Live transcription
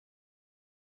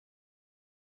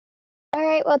All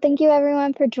right, well, thank you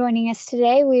everyone for joining us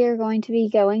today. We are going to be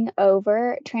going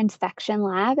over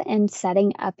TransfectionLab and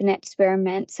setting up an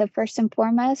experiment. So first and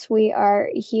foremost, we are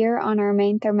here on our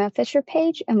main Thermo Fisher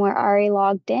page and we're already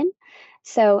logged in.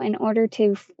 So in order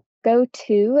to go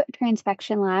to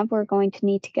TransfectionLab, we're going to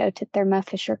need to go to Thermo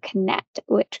Fisher Connect,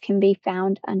 which can be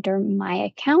found under My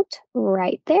Account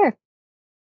right there.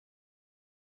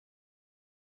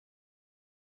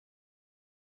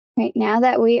 Right now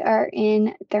that we are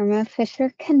in Thermo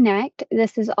Fisher Connect,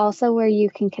 this is also where you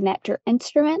can connect your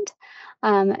instrument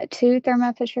to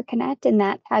Thermo Fisher Connect, and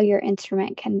that's how your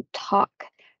instrument can talk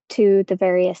to the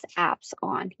various apps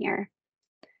on here.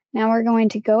 Now we're going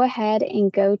to go ahead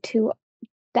and go to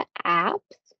the apps.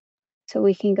 So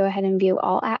we can go ahead and view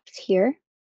all apps here.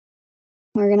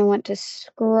 We're going to want to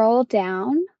scroll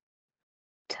down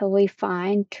till we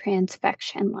find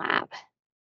TransfectionLab.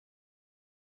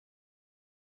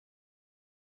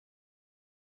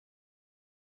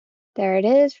 There it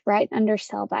is, right under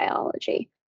cell biology.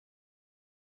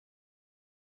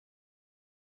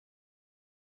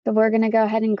 So we're going to go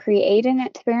ahead and create an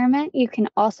experiment. You can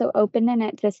also open an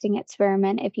existing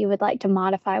experiment if you would like to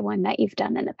modify one that you've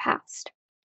done in the past.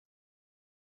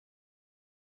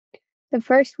 So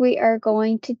first, we are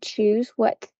going to choose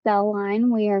what cell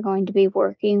line we are going to be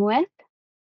working with.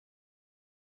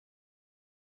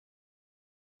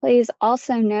 Please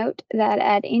also note that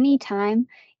at any time,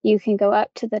 you can go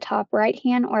up to the top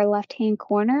right-hand or left-hand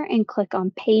corner and click on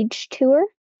Page Tour,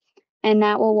 and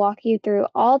that will walk you through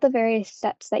all the various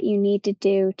steps that you need to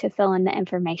do to fill in the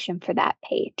information for that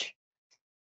page.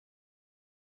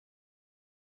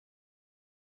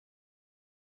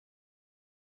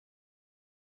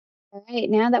 All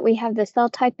right, now that we have the cell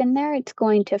type in there, it's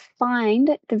going to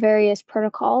find the various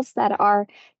protocols that our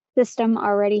system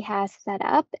already has set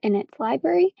up in its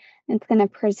library. And it's going to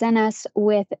present us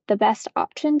with the best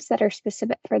options that are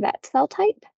specific for that cell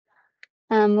type.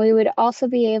 We would also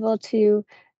be able to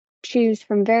choose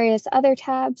from various other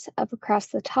tabs up across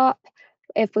the top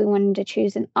if we wanted to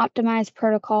choose an optimized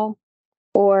protocol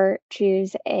or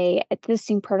choose a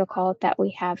existing protocol that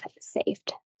we have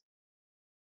saved.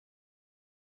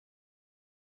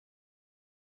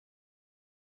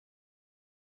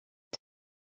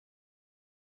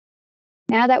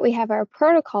 Now that we have our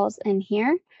protocols in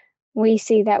here, we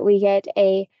see that we get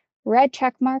a red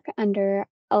check mark under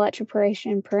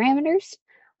electroporation parameters.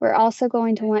 We're also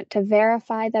going to want to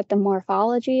verify that the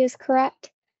morphology is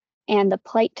correct and the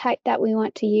plate type that we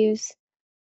want to use,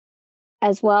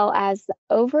 as well as the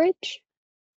overage,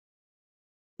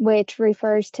 which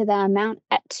refers to the amount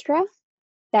extra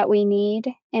that we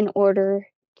need in order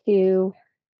to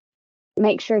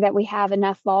make sure that we have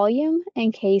enough volume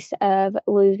in case of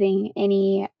losing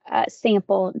any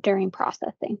sample during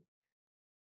processing,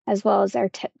 as well as our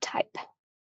tip type.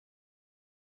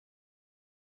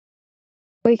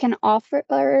 We can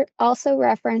also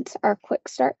reference our quick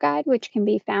start guide, which can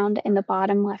be found in the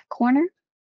bottom left corner,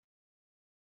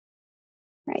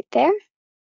 right there.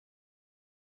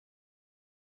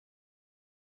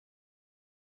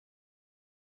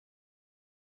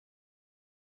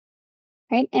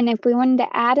 Right, and if we wanted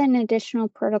to add an additional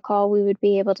protocol, we would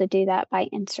be able to do that by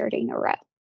inserting a row.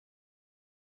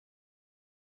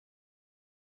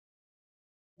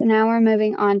 So now we're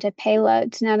moving on to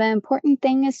payloads. Now the important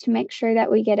thing is to make sure that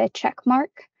we get a check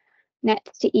mark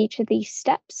next to each of these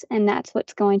steps, and that's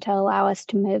what's going to allow us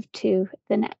to move to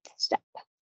the next step.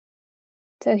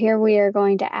 So here we are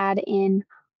going to add in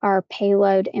our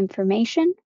payload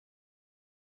information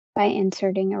by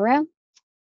inserting a row.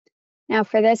 Now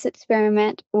for this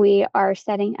experiment, we are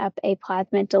setting up a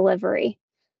plasmid delivery.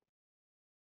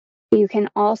 You can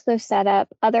also set up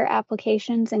other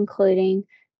applications, including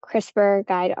CRISPR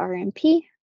guide RNP,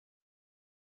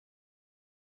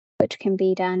 which can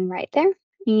be done right there.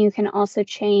 And you can also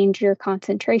change your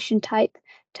concentration type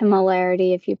to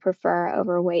molarity if you prefer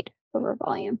overweight over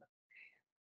volume.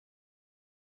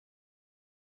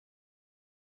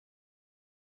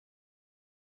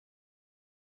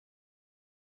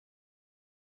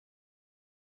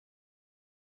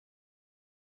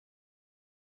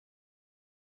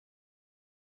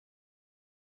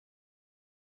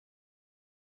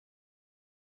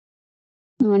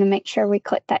 We want to make sure we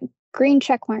click that green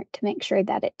check mark to make sure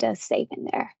that it does save in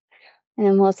there. And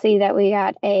then we'll see that we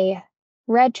got a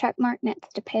red check mark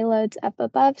next to payloads up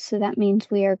above. So that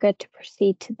means we are good to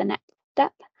proceed to the next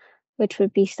step, which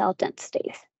would be cell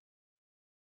densities.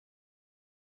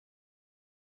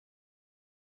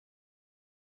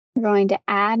 We're going to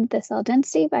add the cell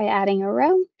density by adding a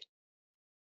row.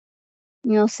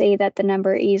 You'll see that the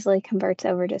number easily converts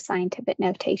over to scientific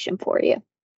notation for you.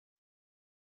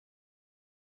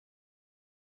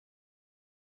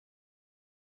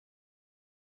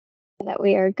 Now that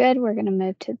we are good, we're going to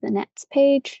move to the next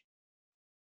page.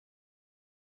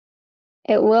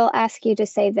 It will ask you to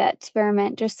save that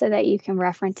experiment just so that you can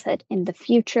reference it in the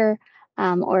future,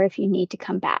 or if you need to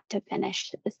come back to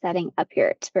finish setting up your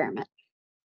experiment.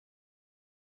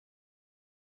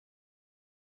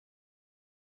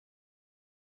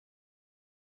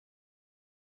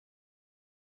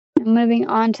 Moving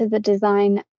on to the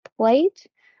design plate,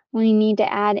 we need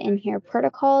to add in here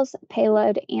protocols,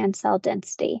 payload, and cell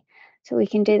density. So we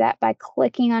can do that by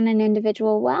clicking on an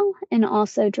individual well and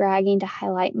also dragging to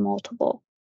highlight multiple.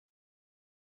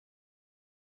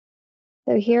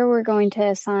 So here we're going to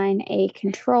assign a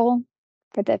control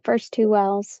for the first two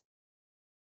wells.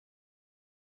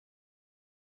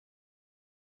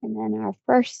 And then our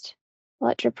first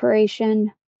electroporation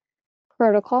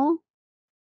protocol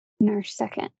and our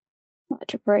second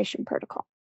electroporation protocol.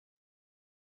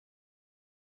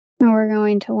 Now we're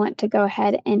going to want to go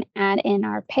ahead and add in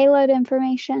our payload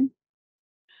information.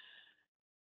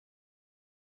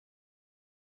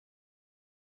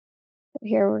 So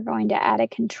here we're going to add a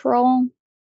control,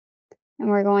 and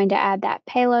we're going to add that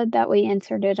payload that we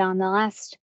inserted on the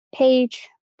last page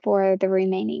for the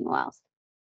remaining wells.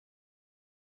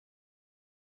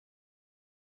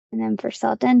 And then for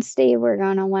cell density, we're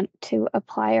going to want to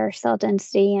apply our cell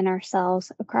density in our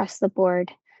cells across the board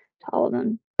to all of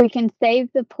them. We can save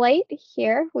the plate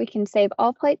here. We can save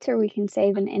all plates, or we can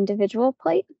save an individual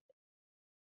plate.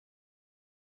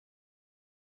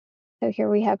 So here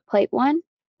we have plate 1.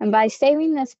 And by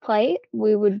saving this plate,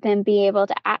 we would then be able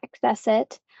to access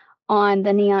it on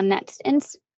the Neon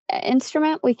NxT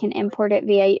instrument. We can import it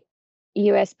via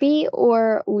USB,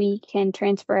 or we can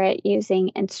transfer it using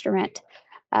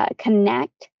InstrumentConnect.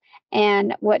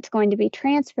 And what's going to be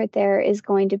transferred there is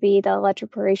going to be the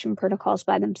electroporation protocols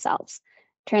by themselves.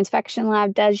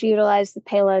 TransfectionLab does utilize the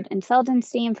payload and cell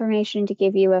density information to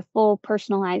give you a full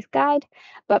personalized guide,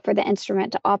 but for the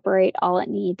instrument to operate, all it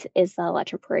needs is the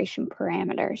electroporation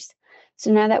parameters.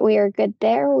 So now that we are good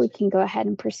there, we can go ahead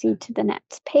and proceed to the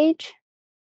next page.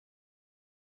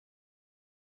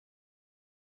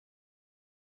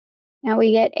 Now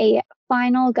we get a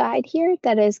final guide here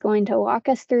that is going to walk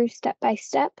us through step by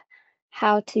step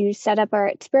how to set up our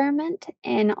experiment,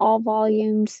 and all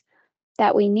volumes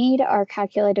that we need are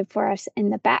calculated for us in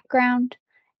the background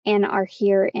and are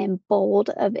here in bold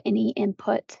of any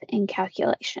input and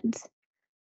calculations.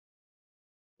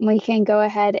 We can go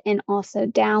ahead and also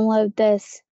download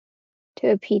this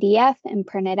to a PDF and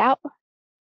print it out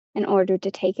in order to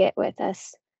take it with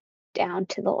us down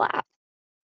to the lab.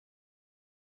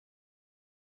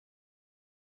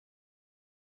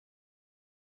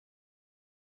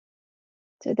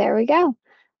 So there we go.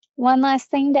 One last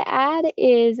thing to add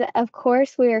is, of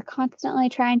course, we are constantly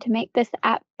trying to make this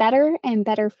app better and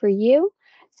better for you.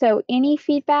 So any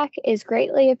feedback is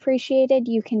greatly appreciated.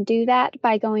 You can do that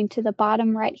by going to the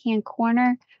bottom right-hand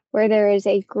corner where there is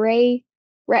a gray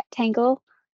rectangle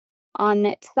on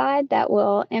its side that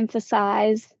will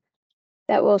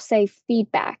say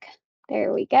feedback.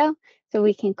 There we go. So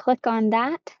we can click on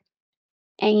that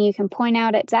and you can point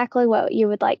out exactly what you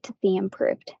would like to see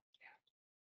improved.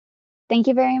 Thank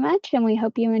you very much, and we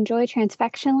hope you enjoy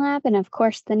TransfectionLab and, of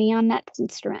course, the Neon NxT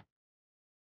instrument.